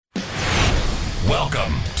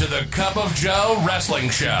Welcome to the Cup of Joe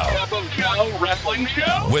Wrestling Show. Cup of Joe Wrestling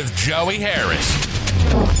Show with Joey Harris.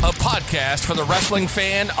 A podcast for the wrestling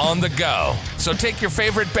fan on the go. So take your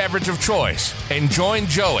favorite beverage of choice and join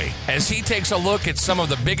Joey as he takes a look at some of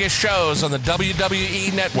the biggest shows on the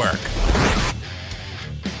WWE Network.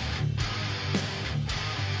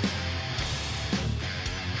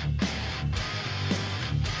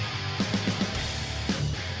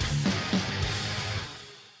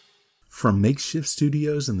 From makeshift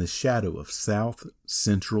studios in the shadow of South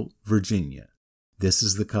Central Virginia, this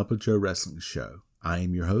is the Cup of Joe Wrestling Show. I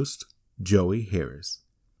am your host, Joey Harris.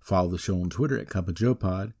 Follow the show on Twitter at Cup of Joe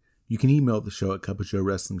Pod. You can email the show at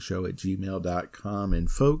cupofjoewrestlingshow@gmail.com.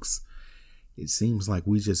 And folks, it seems like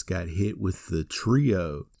we just got hit with the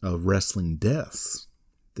trio of wrestling deaths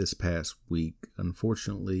this past week.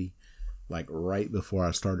 Unfortunately, like right before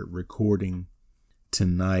I started recording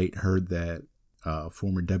tonight, heard that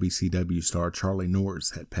former WCW star Charlie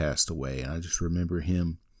Norris had passed away. And I just remember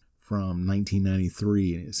him from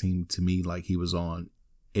 1993, and it seemed to me like he was on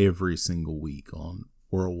every single week on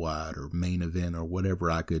Worldwide or Main Event or whatever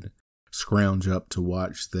I could scrounge up to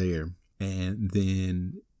watch there. And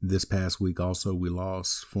then this past week also we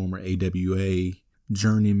lost former AWA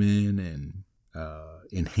journeyman and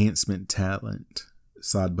enhancement talent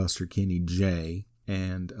Sodbuster Kenny J,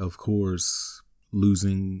 and of course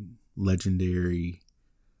losing legendary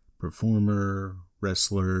performer,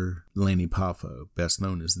 wrestler Lanny Poffo, best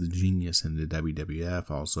known as the Genius in the WWF,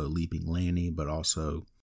 also Leaping Lanny, but also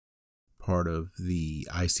part of the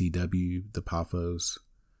ICW, the Poffos,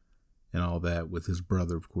 and all that, with his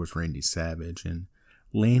brother, of course, Randy Savage. And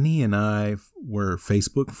Lanny and I were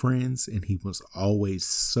Facebook friends, and he was always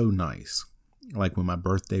so nice. Like when my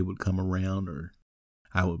birthday would come around, or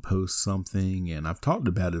I would post something, and I've talked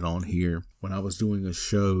about it on here when I was doing a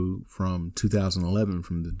show from 2011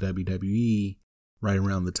 from the WWE, right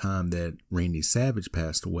around the time that Randy Savage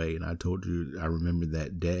passed away. And I told you I remember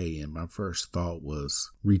that day, and my first thought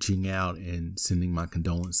was reaching out and sending my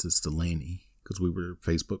condolences to Lanny, because we were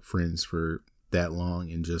Facebook friends for that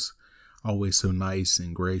long and just always so nice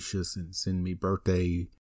and gracious and send me birthday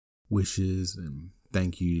wishes and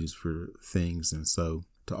thank yous for things. And so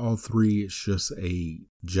to all three, it's just a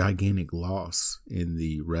gigantic loss in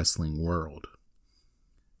the wrestling world.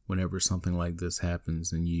 Whenever something like this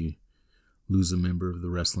happens and you lose a member of the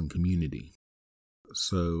wrestling community.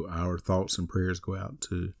 So our thoughts and prayers go out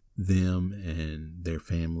to them and their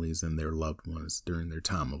families and their loved ones during their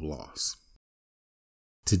time of loss.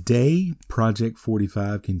 Today, Project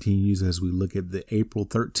 45 continues as we look at the April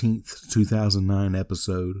 13th, 2009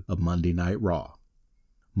 episode of Monday Night Raw.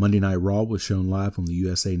 Monday Night Raw was shown live on the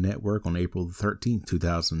USA Network on April 13th,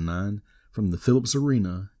 2009 from the Phillips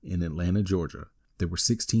Arena in Atlanta, Georgia. There were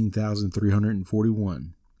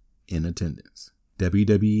 16,341 in attendance.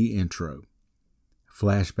 WWE intro.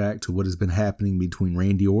 Flashback to what has been happening between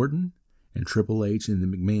Randy Orton and Triple H and the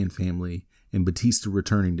McMahon family, and Batista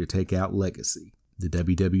returning to take out Legacy. The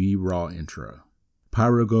WWE Raw intro.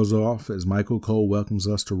 Pyro goes off as Michael Cole welcomes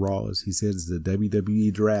us to Raw as he says the WWE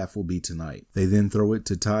draft will be tonight. They then throw it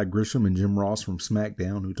to Todd Grisham and Jim Ross from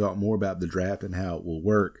SmackDown, who talk more about the draft and how it will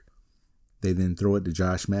work. They then throw it to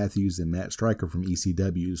Josh Matthews and Matt Striker from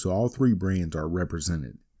ECW, so all three brands are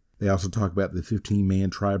represented. They also talk about the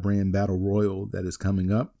 15-man tri-brand battle royal that is coming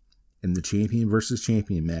up, and the champion versus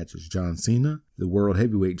champion match as John Cena, the world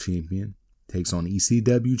heavyweight champion, takes on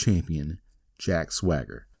ECW champion Jack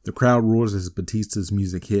Swagger. The crowd roars as Batista's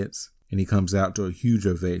music hits, and he comes out to a huge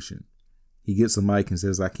ovation. He gets a mic and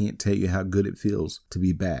says, "I can't tell you how good it feels to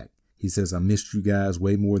be back." He says, "I missed you guys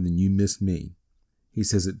way more than you missed me." He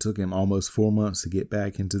says it took him almost 4 months to get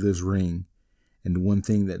back into this ring, and the one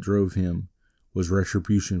thing that drove him was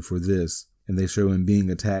retribution for this, and they show him being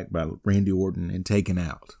attacked by Randy Orton and taken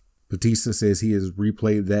out. Batista says he has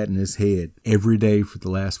replayed that in his head every day for the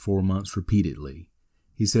last 4 months repeatedly.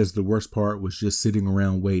 He says the worst part was just sitting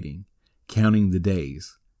around waiting, counting the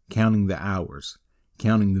days, counting the hours,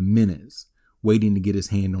 counting the minutes, waiting to get his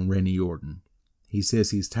hand on Randy Orton. He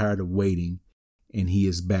says he's tired of waiting, and he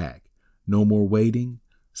is back. No more waiting,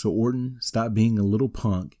 so Orton, stop being a little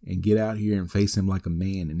punk and get out here and face him like a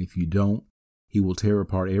man, and if you don't, he will tear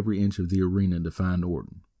apart every inch of the arena to find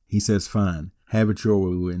Orton. He says fine, have it your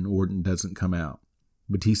way when Orton doesn't come out.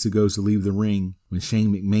 Batista goes to leave the ring when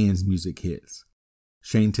Shane McMahon's music hits.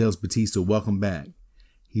 Shane tells Batista, "Welcome back."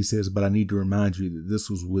 He says, "But I need to remind you that this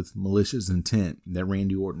was with malicious intent, that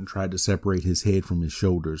Randy Orton tried to separate his head from his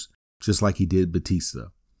shoulders, just like he did Batista.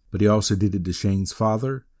 But he also did it to Shane's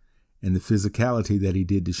father, and the physicality that he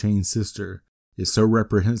did to Shane's sister is so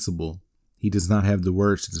reprehensible, he does not have the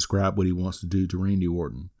words to describe what he wants to do to Randy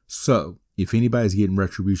Orton. So, if anybody's getting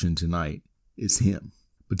retribution tonight, it's him.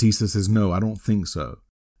 Batista says, no, I don't think so.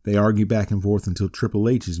 They argue back and forth until Triple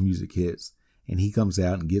H's music hits, and he comes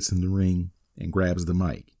out and gets in the ring and grabs the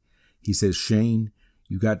mic. He says, Shane,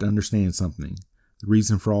 you got to understand something. The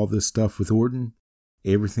reason for all this stuff with Orton,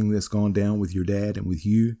 everything that's gone down with your dad and with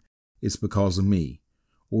you, it's because of me.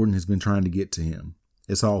 Orton has been trying to get to him.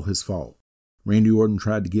 It's all his fault. Randy Orton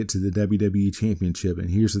tried to get to the WWE Championship, and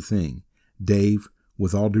here's the thing. Dave,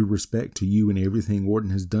 with all due respect to you and everything Orton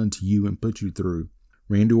has done to you and put you through,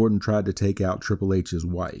 Randy Orton tried to take out Triple H's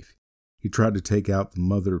wife. He tried to take out the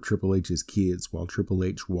mother of Triple H's kids while Triple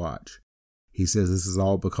H watched. He says this is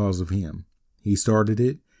all because of him. He started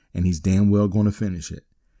it, and he's damn well going to finish it.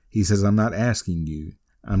 He says, I'm not asking you,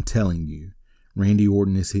 I'm telling you. Randy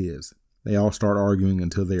Orton is his. They all start arguing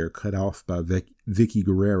until they are cut off by Vicky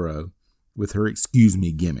Guerrero with her excuse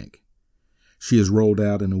me gimmick. She is rolled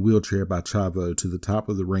out in a wheelchair by Chavo to the top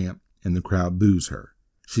of the ramp, and the crowd boos her.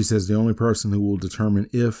 She says the only person who will determine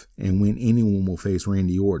if and when anyone will face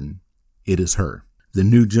Randy Orton, it is her. The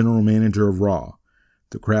new general manager of Raw.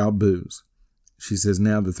 The crowd boos. She says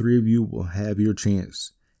now the three of you will have your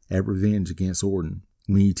chance at revenge against Orton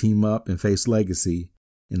when you team up and face Legacy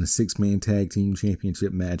in a 6-man tag team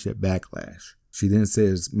championship match at Backlash. She then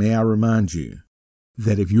says, may I remind you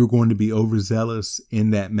that if you're going to be overzealous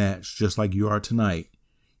in that match just like you are tonight,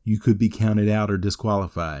 you could be counted out or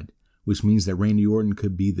disqualified, which means that Randy Orton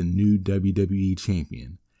could be the new WWE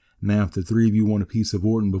champion. Now, if the three of you want a piece of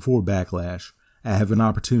Orton before Backlash, I have an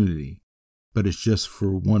opportunity, but it's just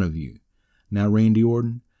for one of you. Now, Randy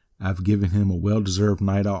Orton, I've given him a well-deserved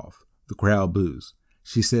night off. The crowd boos.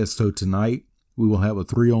 She says, so tonight, we will have a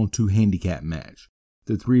 3-on-2 handicap match.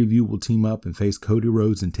 The three of you will team up and face Cody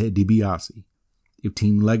Rhodes and Ted DiBiase. If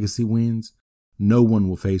Team Legacy wins, no one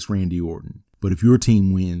will face Randy Orton. But if your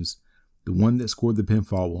team wins, the one that scored the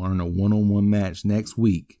pinfall will earn a 1-on-1 match next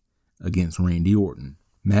week against Randy Orton.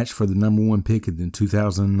 Match for the number 1 pick in the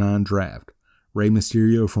 2009 draft. Rey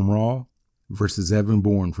Mysterio from Raw versus Evan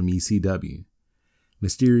Bourne from ECW.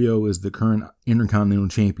 Mysterio is the current Intercontinental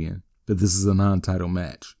Champion, but this is a non-title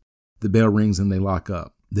match. The bell rings and they lock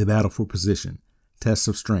up. They battle for position. Test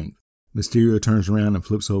of strength. Mysterio turns around and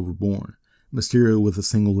flips over Bourne. Mysterio with a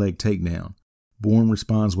single leg takedown. Bourne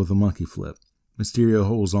responds with a monkey flip. Mysterio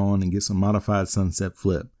holds on and gets a modified sunset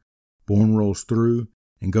flip. Bourne rolls through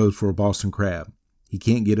and goes for a Boston Crab. He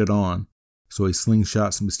can't get it on, so he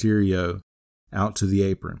slingshots Mysterio out to the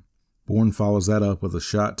apron. Bourne follows that up with a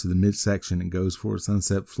shot to the midsection and goes for a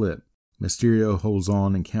sunset flip. Mysterio holds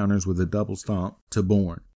on and counters with a double stomp to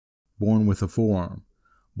Bourne. Bourne with a forearm.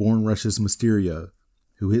 Bourne rushes Mysterio,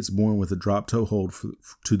 who hits Bourne with a drop toe hold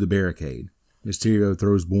to the barricade. Mysterio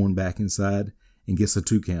throws Bourne back inside and gets a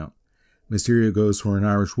 2 count. Mysterio goes for an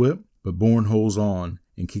Irish whip, but Bourne holds on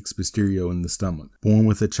and kicks Mysterio in the stomach. Bourne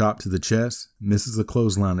with a chop to the chest, misses a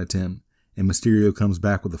clothesline attempt, and Mysterio comes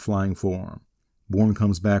back with a flying forearm. Bourne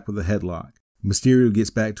comes back with a headlock. Mysterio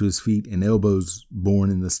gets back to his feet and elbows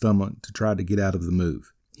Bourne in the stomach to try to get out of the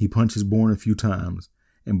move. He punches Bourne a few times,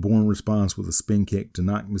 and Bourne responds with a spin kick to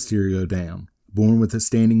knock Mysterio down. Bourne with a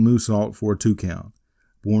standing moonsault for a 2 count.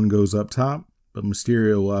 Bourne goes up top, but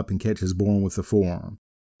Mysterio up and catches Bourne with the forearm.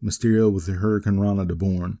 Mysterio with the Hurricane Rana to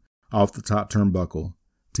Bourne off the top turnbuckle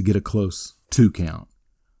to get a close 2 count.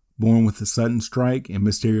 Bourne with a sudden strike, and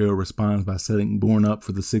Mysterio responds by setting Bourne up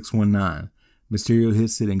for the 619. Mysterio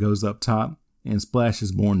hits it and goes up top and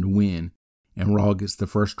splashes Bourne to win, and Raw gets the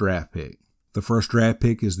first draft pick. The first draft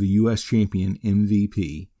pick is the U.S. Champion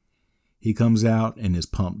MVP. He comes out and is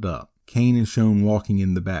pumped up. Kane is shown walking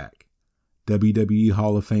in the back. WWE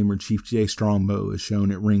Hall of Famer Chief Jay Strongbow is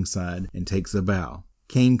shown at ringside and takes a bow.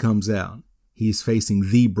 Kane comes out. He is facing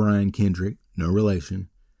the Brian Kendrick, no relation,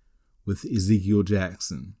 with Ezekiel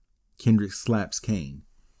Jackson. Kendrick slaps Kane.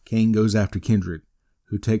 Kane goes after Kendrick,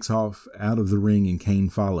 who takes off out of the ring and Kane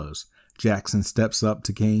follows. Jackson steps up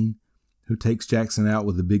to Kane, who takes Jackson out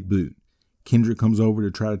with a big boot. Kendrick comes over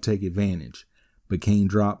to try to take advantage, but Kane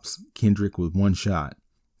drops Kendrick with one shot.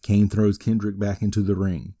 Kane throws Kendrick back into the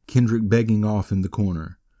ring. Kendrick begging off in the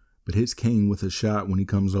corner, but hits Kane with a shot when he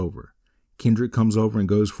comes over. Kendrick comes over and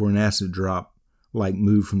goes for an acid drop-like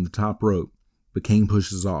move from the top rope, but Kane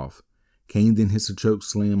pushes off. Kane then hits a choke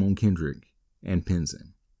slam on Kendrick and pins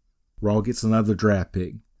him. Raw gets another draft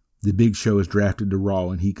pick. The Big Show is drafted to Raw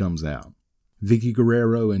and he comes out. Vicky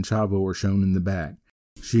Guerrero and Chavo are shown in the back.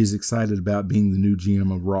 She is excited about being the new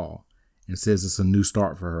GM of Raw and says it's a new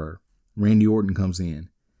start for her. Randy Orton comes in.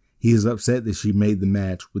 He is upset that she made the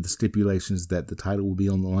match with the stipulations that the title will be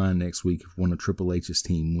on the line next week if one of Triple H's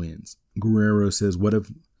team wins. Guerrero says, what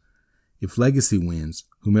If Legacy wins,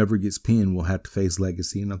 whomever gets pinned will have to face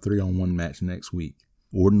Legacy in a 3-on-1 match next week.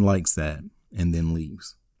 Orton likes that and then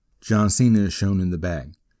leaves. John Cena is shown in the back.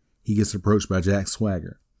 He gets approached by Jack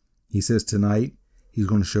Swagger. He says tonight he's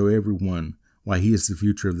going to show everyone why he is the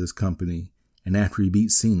future of this company, and after he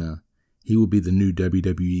beats Cena, he will be the new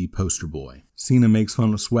WWE poster boy. Cena makes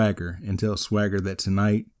fun of Swagger and tells Swagger that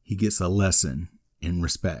tonight he gets a lesson in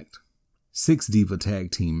respect. 6 Diva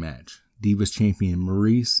Tag Team match. Divas champion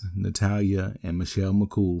Maurice, Natalya, and Michelle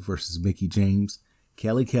McCool versus Mickie James,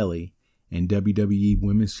 Kelly Kelly, and WWE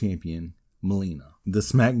Women's Champion Melina. The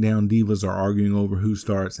SmackDown Divas are arguing over who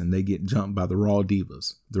starts, and they get jumped by the Raw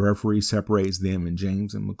Divas. The referee separates them, and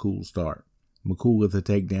James and McCool start. McCool with a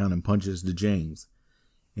takedown and punches to James,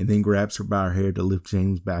 and then grabs her by her hair to lift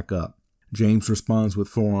James back up. James responds with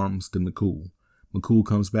forearms to McCool. McCool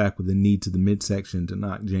comes back with a knee to the midsection to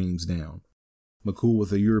knock James down. McCool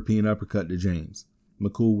with a European uppercut to James.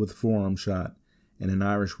 McCool with a forearm shot and an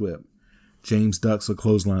Irish whip. James ducks a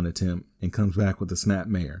clothesline attempt and comes back with a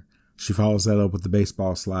snapmare. She follows that up with the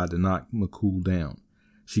baseball slide to knock McCool down.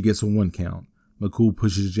 She gets a 1 count. McCool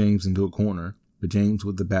pushes James into a corner, but James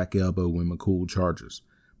with the back elbow when McCool charges.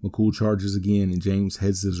 McCool charges again, and James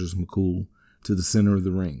head scissors McCool to the center of the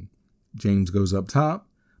ring. James goes up top,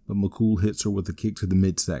 but McCool hits her with a kick to the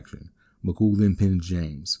midsection. McCool then pins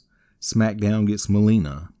James. SmackDown gets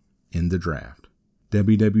Melina in the draft.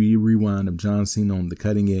 WWE rewind of John Cena on the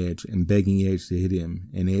cutting edge and begging Edge to hit him,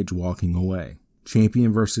 and Edge walking away.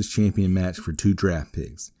 Champion versus champion match for 2 draft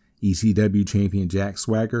picks. ECW champion Jack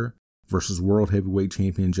Swagger versus World Heavyweight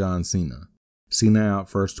champion John Cena. Cena out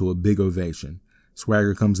first to a big ovation.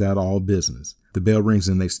 Swagger comes out all business. The bell rings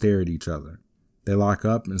and they stare at each other. They lock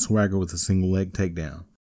up and Swagger with a single leg takedown.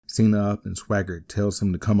 Cena up and Swagger tells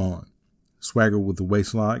him to come on. Swagger with the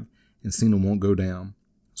waist lock and Cena won't go down.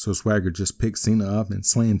 So Swagger just picks Cena up and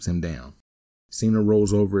slams him down. Cena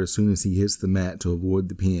rolls over as soon as he hits the mat to avoid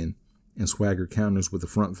the pin, and Swagger counters with a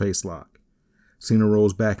front face lock. Cena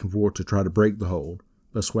rolls back and forth to try to break the hold,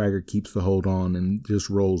 but Swagger keeps the hold on and just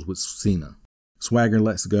rolls with Cena. Swagger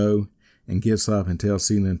lets go and gets up and tells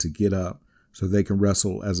Cena to get up so they can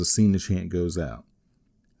wrestle as a Cena chant goes out.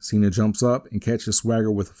 Cena jumps up and catches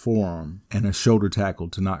Swagger with a forearm and a shoulder tackle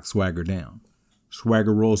to knock Swagger down.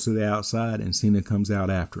 Swagger rolls to the outside and Cena comes out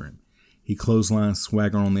after him. He clotheslines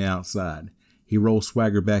Swagger on the outside. He rolls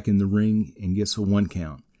Swagger back in the ring and gets a 1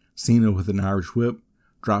 count. Cena with an Irish whip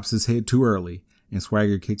drops his head too early and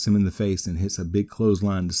Swagger kicks him in the face and hits a big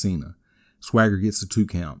clothesline to Cena. Swagger gets a 2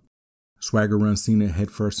 count. Swagger runs Cena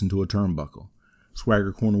headfirst into a turnbuckle.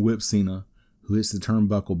 Swagger corner whips Cena, who hits the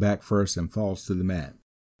turnbuckle back first and falls to the mat.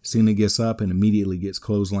 Cena gets up and immediately gets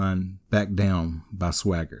clotheslined back down by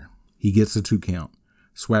Swagger. He gets a 2 count.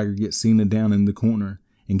 Swagger gets Cena down in the corner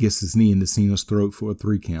and gets his knee into Cena's throat for a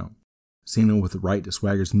 3 count. Cena with the right to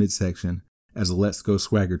Swagger's midsection as a Let's Go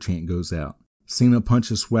Swagger chant goes out. Cena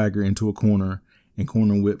punches Swagger into a corner and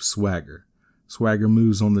corner whips Swagger. Swagger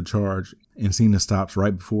moves on the charge and Cena stops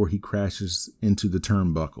right before he crashes into the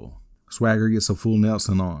turnbuckle. Swagger gets a full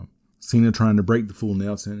Nelson on. Cena trying to break the full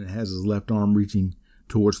Nelson and has his left arm reaching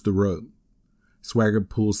towards the rope. Swagger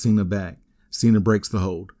pulls Cena back. Cena breaks the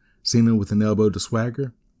hold. Cena with an elbow to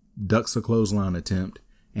Swagger, ducks a clothesline attempt,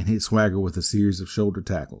 and hits Swagger with a series of shoulder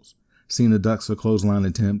tackles. Cena ducks a clothesline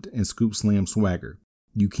attempt and scoop slams Swagger.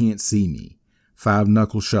 You can't see me.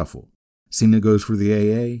 5-knuckle shuffle. Cena goes for the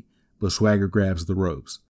AA, but Swagger grabs the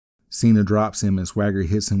ropes. Cena drops him and Swagger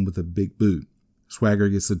hits him with a big boot. Swagger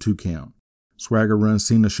gets a 2 count. Swagger runs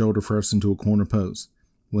Cena shoulder first into a corner post.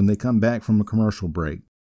 When they come back from a commercial break,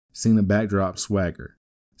 Cena backdrops Swagger.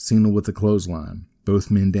 Cena with a clothesline.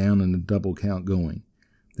 Both men down and a double count going.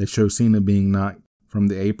 They show Cena being knocked from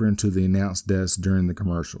the apron to the announce desk during the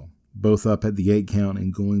commercial. Both up at the 8 count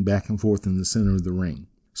and going back and forth in the center of the ring.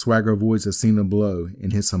 Swagger avoids a Cena blow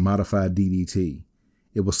and hits a modified DDT.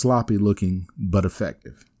 It was sloppy looking, but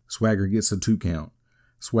effective. Swagger gets a 2 count.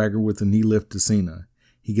 Swagger with a knee lift to Cena.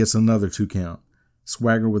 He gets another 2 count.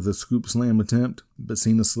 Swagger with a scoop slam attempt, but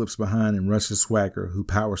Cena slips behind and rushes Swagger, who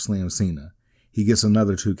power slams Cena. He gets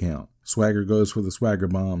another 2 count. Swagger goes for the Swagger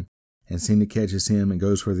bomb, and Cena catches him and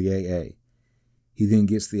goes for the AA. He then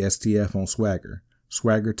gets the STF on Swagger.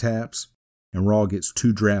 Swagger taps, and Raw gets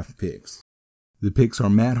 2 draft picks. The picks are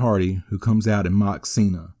Matt Hardy, who comes out and mocks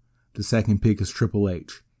Cena. The second pick is Triple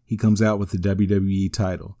H. He comes out with the WWE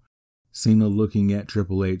title. Cena looking at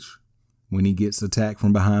Triple H when he gets attacked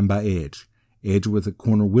from behind by Edge. Edge with a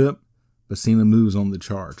corner whip, but Cena moves on the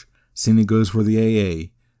charge. Cena goes for the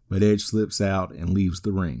AA, but Edge slips out and leaves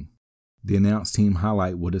the ring. The announce team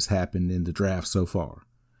highlight what has happened in the draft so far.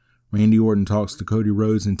 Randy Orton talks to Cody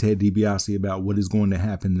Rhodes and Ted DiBiase about what is going to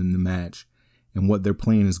happen in the match and what their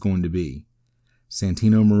plan is going to be.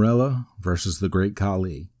 Santino Marella versus the Great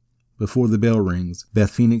Khali. Before the bell rings, Beth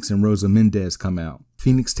Phoenix and Rosa Mendez come out.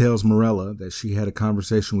 Phoenix tells Marella that she had a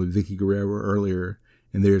conversation with Vicky Guerrero earlier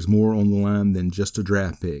and there is more on the line than just a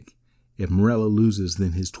draft pick. If Marella loses,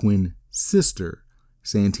 then his twin sister,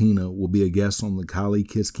 Santina, will be a guest on the Khali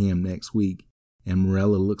Kiss Cam next week, and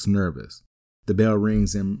Marella looks nervous. The bell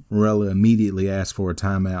rings and Marella immediately asks for a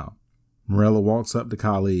timeout. Marella walks up to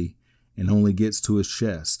Khali and only gets to his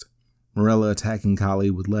chest. Marella attacking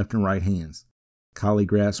Khali with left and right hands. Khali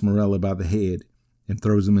grabs Marella by the head and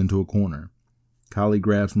throws him into a corner. Khali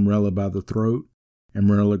grabs Marella by the throat, and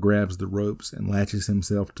Marella grabs the ropes and latches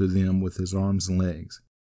himself to them with his arms and legs.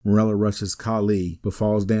 Marella rushes Khali, but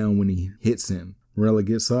falls down when he hits him. Marella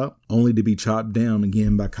gets up, only to be chopped down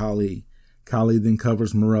again by Khali. Khali then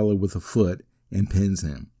covers Marella with a foot and pins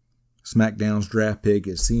him. SmackDown's draft pick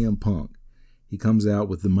is CM Punk. He comes out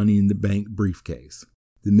with the Money in the Bank briefcase.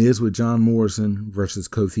 The Miz with John Morrison versus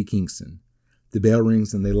Kofi Kingston. The bell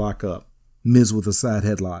rings and they lock up. Miz with a side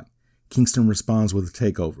headlock. Kingston responds with a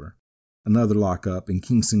takeover. Another lockup and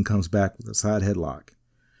Kingston comes back with a side headlock.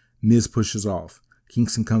 Miz pushes off.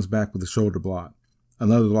 Kingston comes back with a shoulder block.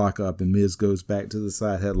 Another lockup and Miz goes back to the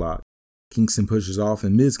side headlock. Kingston pushes off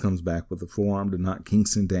and Miz comes back with a forearm to knock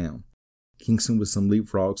Kingston down. Kingston with some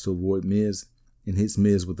leapfrogs to avoid Miz and hits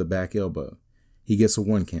Miz with a back elbow. He gets a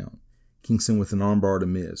 1 count. Kingston with an armbar to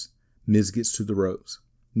Miz. Miz gets to the ropes.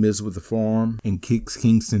 Miz with a forearm and kicks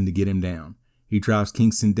Kingston to get him down. He drives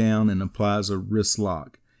Kingston down and applies a wrist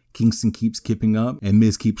lock. Kingston keeps kipping up and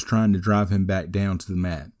Miz keeps trying to drive him back down to the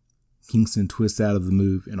mat. Kingston twists out of the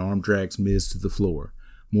move and arm drags Miz to the floor.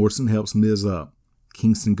 Morrison helps Miz up.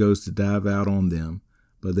 Kingston goes to dive out on them,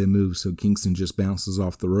 but they move so Kingston just bounces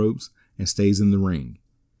off the ropes and stays in the ring.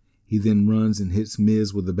 He then runs and hits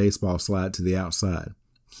Miz with a baseball slide to the outside.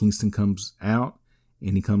 Kingston comes out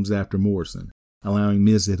and he comes after Morrison, allowing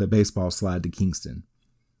Miz to hit a baseball slide to Kingston.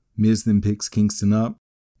 Miz then picks Kingston up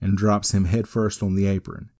and drops him headfirst on the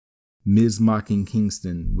apron. Miz mocking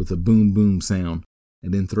Kingston with a boom boom sound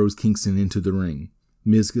and then throws Kingston into the ring.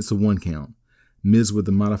 Miz gets a 1 count. Miz with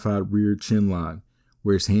a modified rear chin lock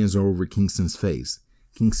where his hands are over Kingston's face.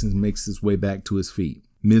 Kingston makes his way back to his feet.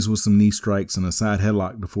 Miz with some knee strikes and a side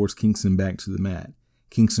headlock to force Kingston back to the mat.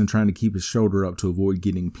 Kingston trying to keep his shoulder up to avoid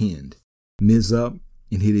getting pinned. Miz up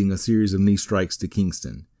and hitting a series of knee strikes to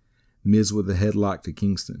Kingston. Miz with a headlock to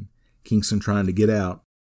Kingston. Kingston trying to get out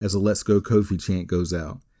as a Let's Go Kofi chant goes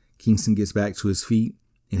out. Kingston gets back to his feet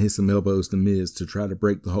and hits some elbows to Miz to try to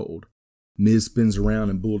break the hold. Miz spins around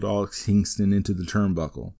and bulldogs Kingston into the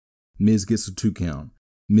turnbuckle. Miz gets a 2 count.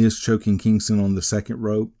 Miz choking Kingston on the second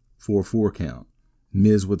rope for a 4 count.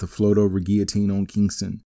 Miz with a float over guillotine on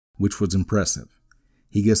Kingston, which was impressive.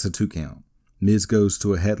 He gets a 2 count. Miz goes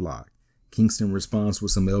to a headlock. Kingston responds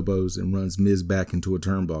with some elbows and runs Miz back into a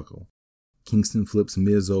turnbuckle. Kingston flips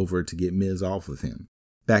Miz over to get Miz off of him,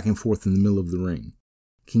 back and forth in the middle of the ring.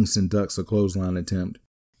 Kingston ducks a clothesline attempt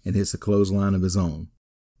and hits a clothesline of his own.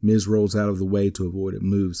 Miz rolls out of the way to avoid a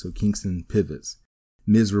move, so Kingston pivots.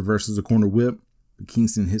 Miz reverses a corner whip, but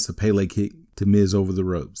Kingston hits a Pele kick to Miz over the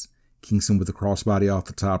ropes. Kingston with a crossbody off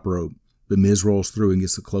the top rope, but Miz rolls through and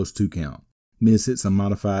gets a close 2 count. Miz hits a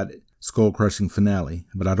modified skull-crushing finale,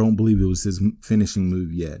 but I don't believe it was his finishing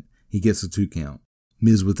move yet. He gets a 2 count.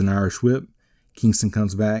 Miz with an Irish whip. Kingston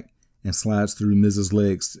comes back and slides through Miz's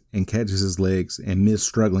legs and catches his legs, and Miz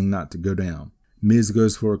struggling not to go down. Miz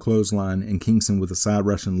goes for a clothesline and Kingston with a side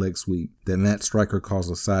Russian leg sweep that Matt Striker calls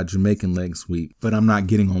a side Jamaican leg sweep, but I'm not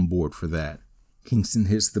getting on board for that. Kingston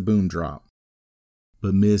hits the boom drop,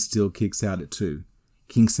 but Miz still kicks out at 2.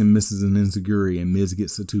 Kingston misses an enziguri and Miz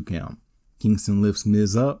gets a 2 count. Kingston lifts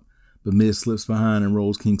Miz up, but Miz slips behind and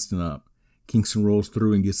rolls Kingston up. Kingston rolls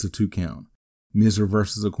through and gets a 2 count. Miz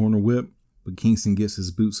reverses a corner whip, but Kingston gets his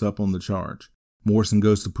boots up on the charge. Morrison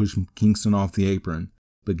goes to push Kingston off the apron,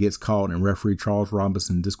 but gets caught and referee Charles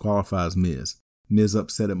Robinson disqualifies Miz. Miz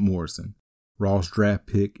upset at Morrison. Raw's draft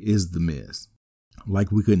pick is The Miz.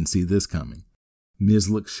 Like we couldn't see this coming. Miz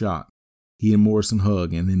looks shocked. He and Morrison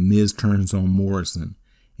hug, and then Miz turns on Morrison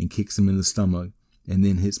and kicks him in the stomach, and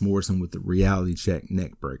then hits Morrison with the reality check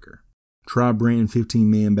neck breaker. Tri-brand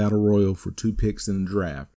 15-man battle royal for 2 picks in the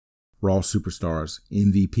draft. Raw superstars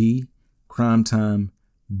MVP, Crime Time,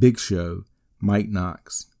 Big Show, Mike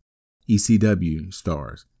Knox. ECW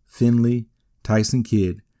stars Finlay, Tyson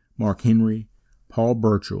Kidd, Mark Henry, Paul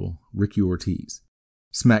Burchill, Ricky Ortiz.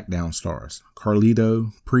 SmackDown stars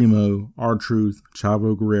Carlito, Primo, R-Truth,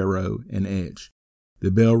 Chavo Guerrero, and Edge.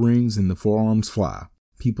 The bell rings and the forearms fly.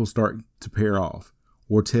 People start to pair off.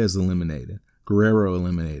 Ortiz eliminated. Guerrero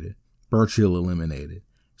eliminated. Burchill eliminated.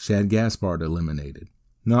 Shad Gaspard eliminated.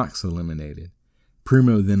 Knox eliminated.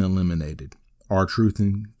 Primo then eliminated. R-Truth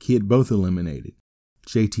and Kid both eliminated.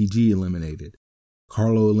 JTG eliminated.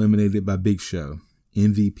 Carlo eliminated by Big Show.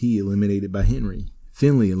 MVP eliminated by Henry.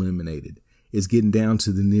 Finlay eliminated. It's getting down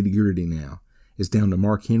to the nitty-gritty now. It's down to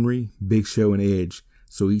Mark Henry, Big Show, and Edge,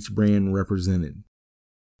 so each brand represented.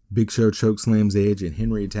 Big Show chokeslams Edge, and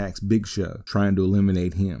Henry attacks Big Show, trying to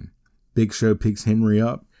eliminate him. Big Show picks Henry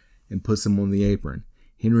up and puts him on the apron.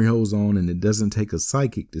 Henry holds on, and it doesn't take a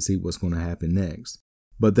psychic to see what's going to happen next.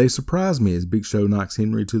 But they surprise me as Big Show knocks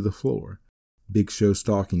Henry to the floor. Big Show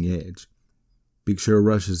stalking Edge. Big Show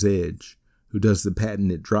rushes Edge, who does the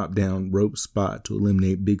patented drop-down rope spot to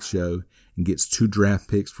eliminate Big Show and gets 2 draft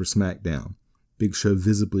picks for SmackDown. Big Show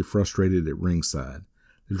visibly frustrated at ringside.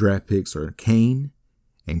 The draft picks are Kane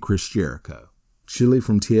and Chris Jericho. Chili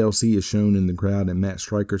from TLC is shown in the crowd, and Matt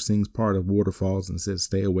Striker sings part of Waterfalls and says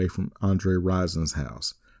stay away from Andre Rison's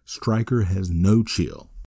house. Striker has no chill.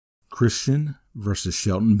 Christian versus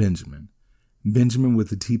Shelton Benjamin. Benjamin with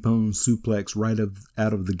the T-bone suplex right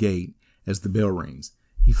out of the gate as the bell rings.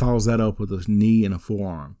 He follows that up with a knee and a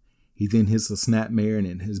forearm. He then hits a snapmare, and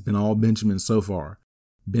it has been all Benjamin so far.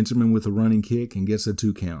 Benjamin with a running kick and gets a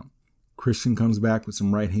 2 count. Christian comes back with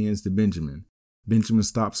some right hands to Benjamin. Benjamin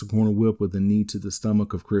stops a corner whip with a knee to the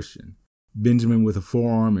stomach of Christian. Benjamin with a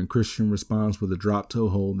forearm, and Christian responds with a drop toe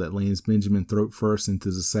hold that lands Benjamin throat first into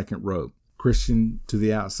the second rope. Christian to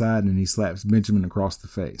the outside, and he slaps Benjamin across the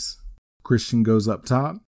face. Christian goes up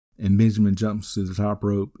top, and Benjamin jumps to the top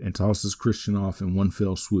rope and tosses Christian off in one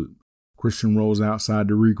fell swoop. Christian rolls outside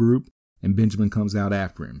to regroup, and Benjamin comes out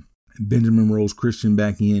after him. Benjamin rolls Christian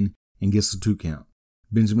back in and gets a 2 count.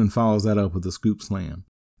 Benjamin follows that up with a scoop slam.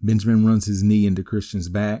 Benjamin runs his knee into Christian's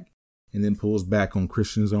back and then pulls back on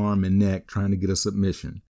Christian's arm and neck, trying to get a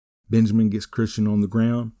submission. Benjamin gets Christian on the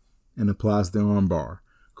ground and applies the arm bar.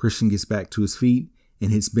 Christian gets back to his feet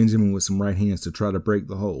and hits Benjamin with some right hands to try to break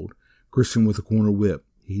the hold. Christian with a corner whip.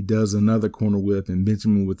 He does another corner whip, and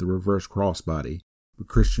Benjamin with the reverse crossbody, but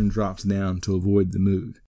Christian drops down to avoid the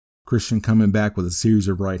move. Christian coming back with a series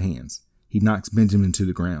of right hands. He knocks Benjamin to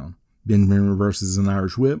the ground. Benjamin reverses an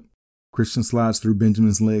Irish whip. Christian slides through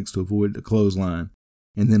Benjamin's legs to avoid the clothesline,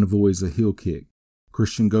 and then avoids a heel kick.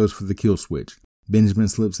 Christian goes for the kill switch. Benjamin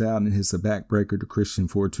slips out and hits a backbreaker to Christian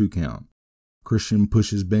for a 2 count. Christian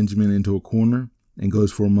pushes Benjamin into a corner and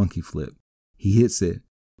goes for a monkey flip. He hits it,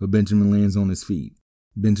 but Benjamin lands on his feet.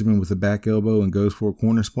 Benjamin with a back elbow and goes for a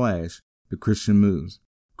corner splash, but Christian moves.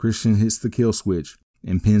 Christian hits the kill switch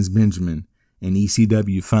and pins Benjamin, and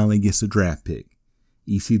ECW finally gets a draft pick.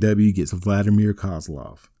 ECW gets Vladimir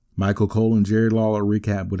Kozlov. Michael Cole and Jerry Lawler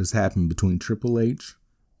recap what has happened between Triple H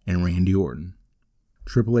and Randy Orton.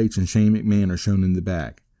 Triple H and Shane McMahon are shown in the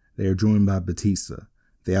back. They are joined by Batista.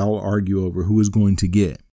 They all argue over who is going to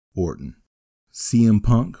get Orton. CM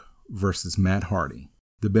Punk versus Matt Hardy.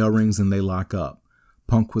 The bell rings and they lock up.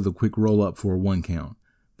 Punk with a quick roll up for a 1 count.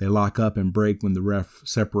 They lock up and break when the ref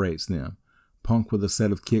separates them. Punk with a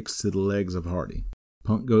set of kicks to the legs of Hardy.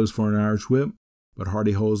 Punk goes for an Irish whip, but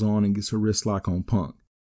Hardy holds on and gets a wrist lock on Punk.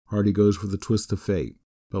 Hardy goes for the twist of fate,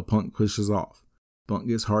 but Punk pushes off. Punk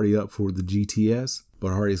gets Hardy up for the GTS,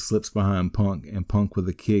 but Hardy slips behind Punk, and Punk with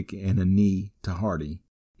a kick and a knee to Hardy.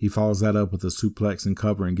 He follows that up with a suplex and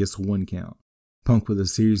cover and gets a 1 count. Punk with a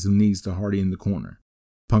series of knees to Hardy in the corner.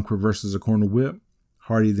 Punk reverses a corner whip.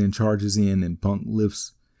 Hardy then charges in, and Punk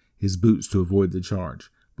lifts his boots to avoid the charge,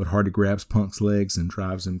 but Hardy grabs Punk's legs and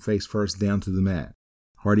drives him face first down to the mat.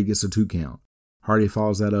 Hardy gets a 2 count. Hardy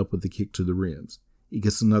follows that up with a kick to the ribs. He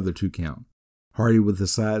gets another 2 count. Hardy with a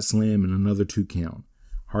side slam and another 2 count.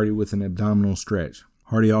 Hardy with an abdominal stretch.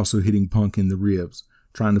 Hardy also hitting Punk in the ribs,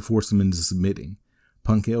 trying to force him into submitting.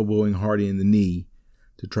 Punk elbowing Hardy in the knee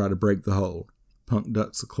to try to break the hold. Punk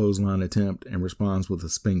ducks a clothesline attempt and responds with a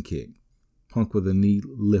spin kick. Punk with a knee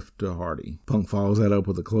lift to Hardy. Punk follows that up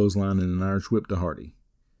with a clothesline and an Irish whip to Hardy.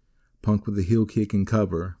 Punk with a heel kick and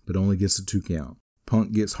cover, but only gets a 2 count.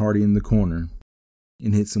 Punk gets Hardy in the corner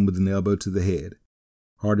and hits him with an elbow to the head.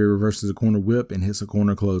 Hardy reverses a corner whip and hits a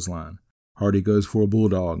corner clothesline. Hardy goes for a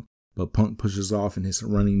bulldog, but Punk pushes off and hits a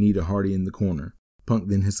running knee to Hardy in the corner. Punk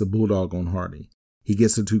then hits a bulldog on Hardy. He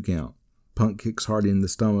gets a 2 count. Punk kicks Hardy in the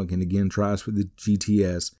stomach and again tries for the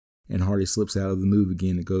GTS, and Hardy slips out of the move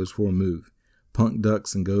again and goes for a move. Punk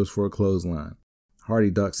ducks and goes for a clothesline.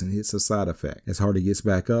 Hardy ducks and hits a side effect. As Hardy gets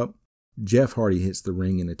back up, Jeff Hardy hits the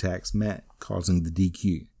ring and attacks Matt, causing the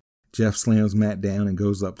DQ. Jeff slams Matt down and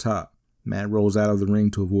goes up top. Matt rolls out of the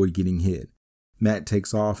ring to avoid getting hit. Matt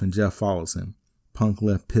takes off and Jeff follows him. Punk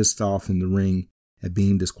left pissed off in the ring at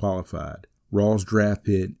being disqualified. Raw's draft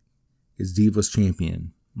pick is Divas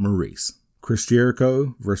champion Maryse. Chris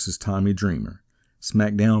Jericho versus Tommy Dreamer.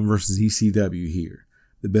 SmackDown versus ECW here.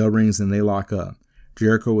 The bell rings and they lock up.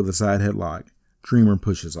 Jericho with a side headlock. Dreamer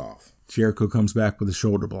pushes off. Jericho comes back with a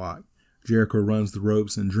shoulder block. Jericho runs the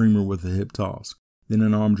ropes and Dreamer with a hip toss. Then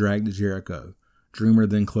an arm drag to Jericho. Dreamer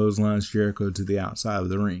then clotheslines Jericho to the outside of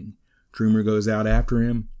the ring. Dreamer goes out after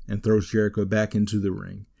him and throws Jericho back into the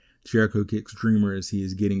ring. Jericho kicks Dreamer as he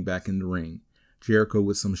is getting back in the ring. Jericho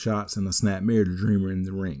with some shots and a snapmare to Dreamer in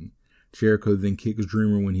the ring. Jericho then kicks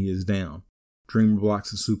Dreamer when he is down. Dreamer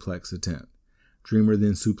blocks a suplex attempt. Dreamer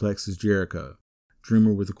then suplexes Jericho.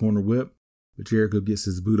 Dreamer with a corner whip, but Jericho gets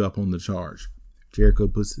his boot up on the charge. Jericho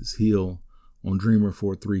puts his heel on Dreamer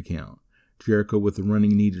for a 3 count. Jericho with a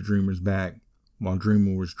running knee to Dreamer's back, while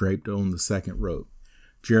Dreamer was draped on the second rope.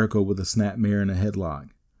 Jericho with a snapmare and a headlock.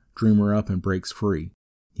 Dreamer up and breaks free.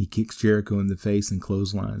 He kicks Jericho in the face and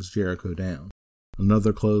clotheslines Jericho down.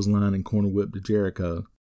 Another clothesline and corner whip to Jericho,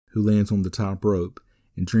 who lands on the top rope,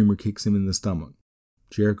 and Dreamer kicks him in the stomach.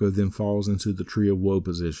 Jericho then falls into the Tree of Woe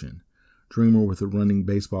position. Dreamer with a running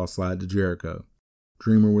baseball slide to Jericho.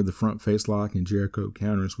 Dreamer with a front face lock, and Jericho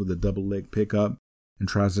counters with a double leg pickup and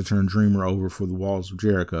tries to turn Dreamer over for the walls of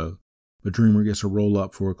Jericho, but Dreamer gets a roll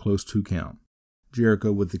up for a close 2 count.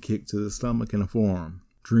 Jericho with a kick to the stomach and a forearm.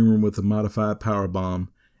 Dreamer with a modified power bomb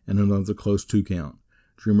and another close 2 count.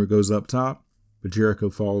 Dreamer goes up top, but Jericho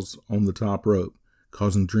falls on the top rope,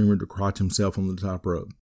 causing Dreamer to crotch himself on the top rope.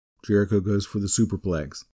 Jericho goes for the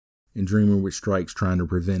superplex, and Dreamer with strikes trying to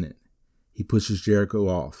prevent it. He pushes Jericho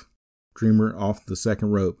off. Dreamer off the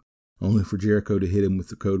second rope, only for Jericho to hit him with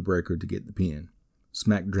the code breaker to get the pin.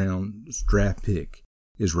 SmackDown's draft pick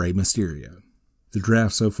is Rey Mysterio. The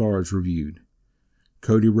draft so far is reviewed.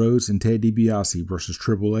 Cody Rhodes and Ted DiBiase versus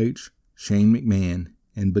Triple H, Shane McMahon,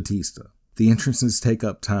 and Batista. The entrances take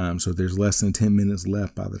up time, so there's less than 10 minutes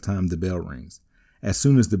left by the time the bell rings. As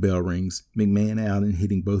soon as the bell rings, McMahon out and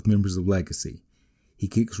hitting both members of Legacy. He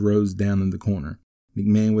kicks Rhodes down in the corner.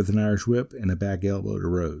 McMahon with an Irish whip and a back elbow to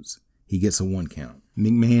Rhodes. He gets a 1 count.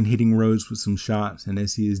 McMahon hitting Rhodes with some shots, and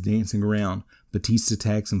as he is dancing around, Batista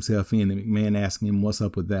tags himself in, and McMahon asking him what's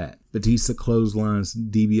up with that. Batista clotheslines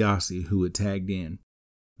DiBiase, who had tagged in.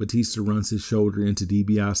 Batista runs his shoulder into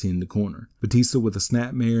DiBiase in the corner. Batista with a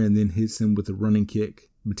snapmare and then hits him with a running kick.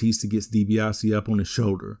 Batista gets DiBiase up on his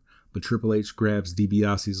shoulder, but Triple H grabs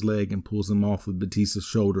DiBiase's leg and pulls him off with Batista's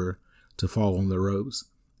shoulder to fall on the ropes,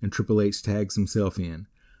 and Triple H tags himself in.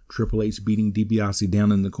 Triple H beating DiBiase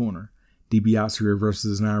down in the corner. DiBiase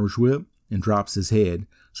reverses an Irish whip and drops his head,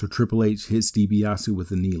 so Triple H hits DiBiase with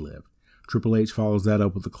a knee lift. Triple H follows that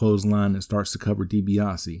up with a clothesline and starts to cover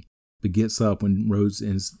DiBiase, but gets up when Rhodes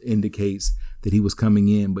indicates that he was coming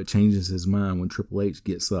in, but changes his mind when Triple H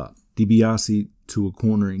gets up. DiBiase to a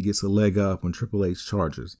corner and gets a leg up when Triple H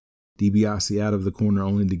charges. DiBiase out of the corner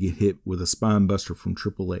only to get hit with a spine buster from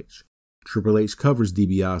Triple H. Triple H covers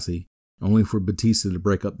DiBiase, only for Batista to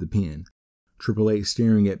break up the pin. Triple H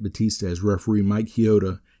staring at Batista as referee Mike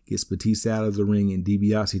Chioda gets Batista out of the ring, and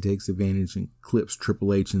DiBiase takes advantage and clips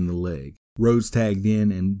Triple H in the leg. Rhodes tagged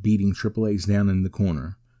in and beating Triple H down in the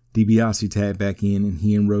corner. DiBiase tagged back in, and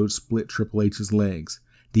he and Rhodes split Triple H's legs.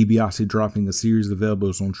 DiBiase dropping a series of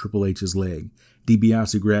elbows on Triple H's leg.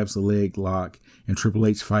 DiBiase grabs the leg lock, and Triple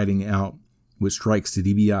H fighting out with strikes to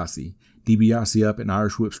DiBiase. DiBiase up and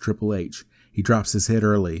Irish whips Triple H. He drops his head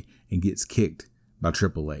early and gets kicked by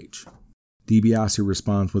Triple H. DiBiase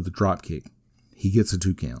responds with a drop kick. He gets a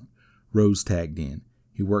 2 count. Rhodes tagged in.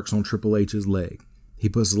 He works on Triple H's leg. He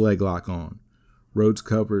puts the leg lock on. Rhodes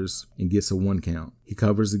covers and gets a 1 count. He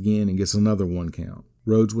covers again and gets another 1 count.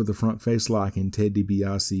 Rhodes with a front face lock and Ted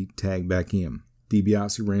DiBiase tag back in.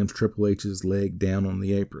 DiBiase rams Triple H's leg down on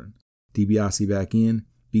the apron. DiBiase back in,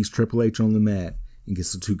 beats Triple H on the mat and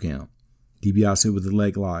gets a 2 count. DiBiase with a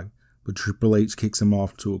leg lock, but Triple H kicks him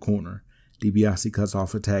off to a corner. DiBiase cuts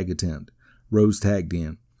off a tag attempt. Rhodes tagged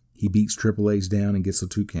in. He beats Triple H down and gets a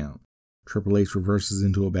 2 count. Triple H reverses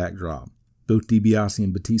into a backdrop. Both DiBiase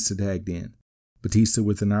and Batista tagged in. Batista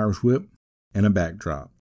with an Irish whip and a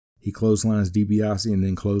backdrop. He clotheslines DiBiase and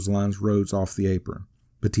then clotheslines Rhodes off the apron.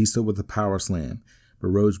 Batista with a power slam, but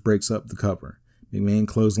Rhodes breaks up the cover. McMahon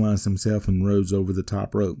clotheslines himself and Rhodes over the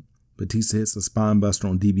top rope. Batista hits a spine buster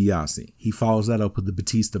on DiBiase. He follows that up with the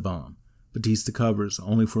Batista bomb. Batista covers,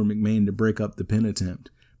 only for McMahon to break up the pin attempt.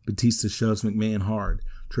 Batista shoves McMahon hard.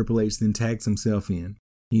 Triple H then tags himself in.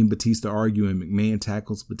 He and Batista argue and McMahon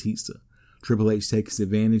tackles Batista. Triple H takes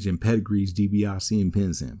advantage and pedigrees DiBiase and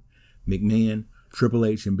pins him. McMahon, Triple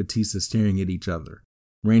H, and Batista staring at each other.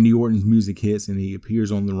 Randy Orton's music hits and he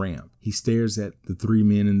appears on the ramp. He stares at the 3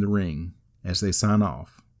 men in the ring as they sign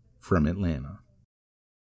off from Atlanta.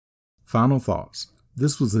 Final thoughts.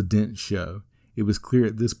 This was a dense show. It was clear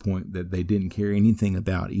at this point that they didn't care anything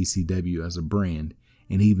about ECW as a brand,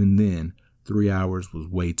 and even then, 3 hours was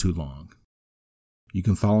way too long. You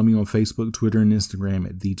can follow me on Facebook, Twitter, and Instagram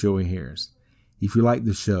at TheJoeyHarris. If you like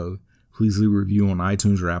the show, please leave a review on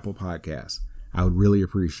iTunes or Apple Podcasts. I would really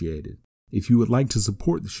appreciate it. If you would like to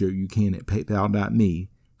support the show, you can at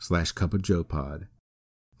paypal.me/cupofjoepod.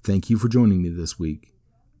 Thank you for joining me this week.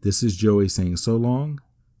 This is Joey saying so long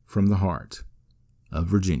from the heart of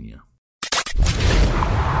Virginia.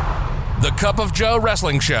 The Cup of Joe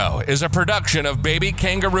Wrestling Show is a production of Baby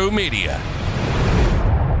Kangaroo Media.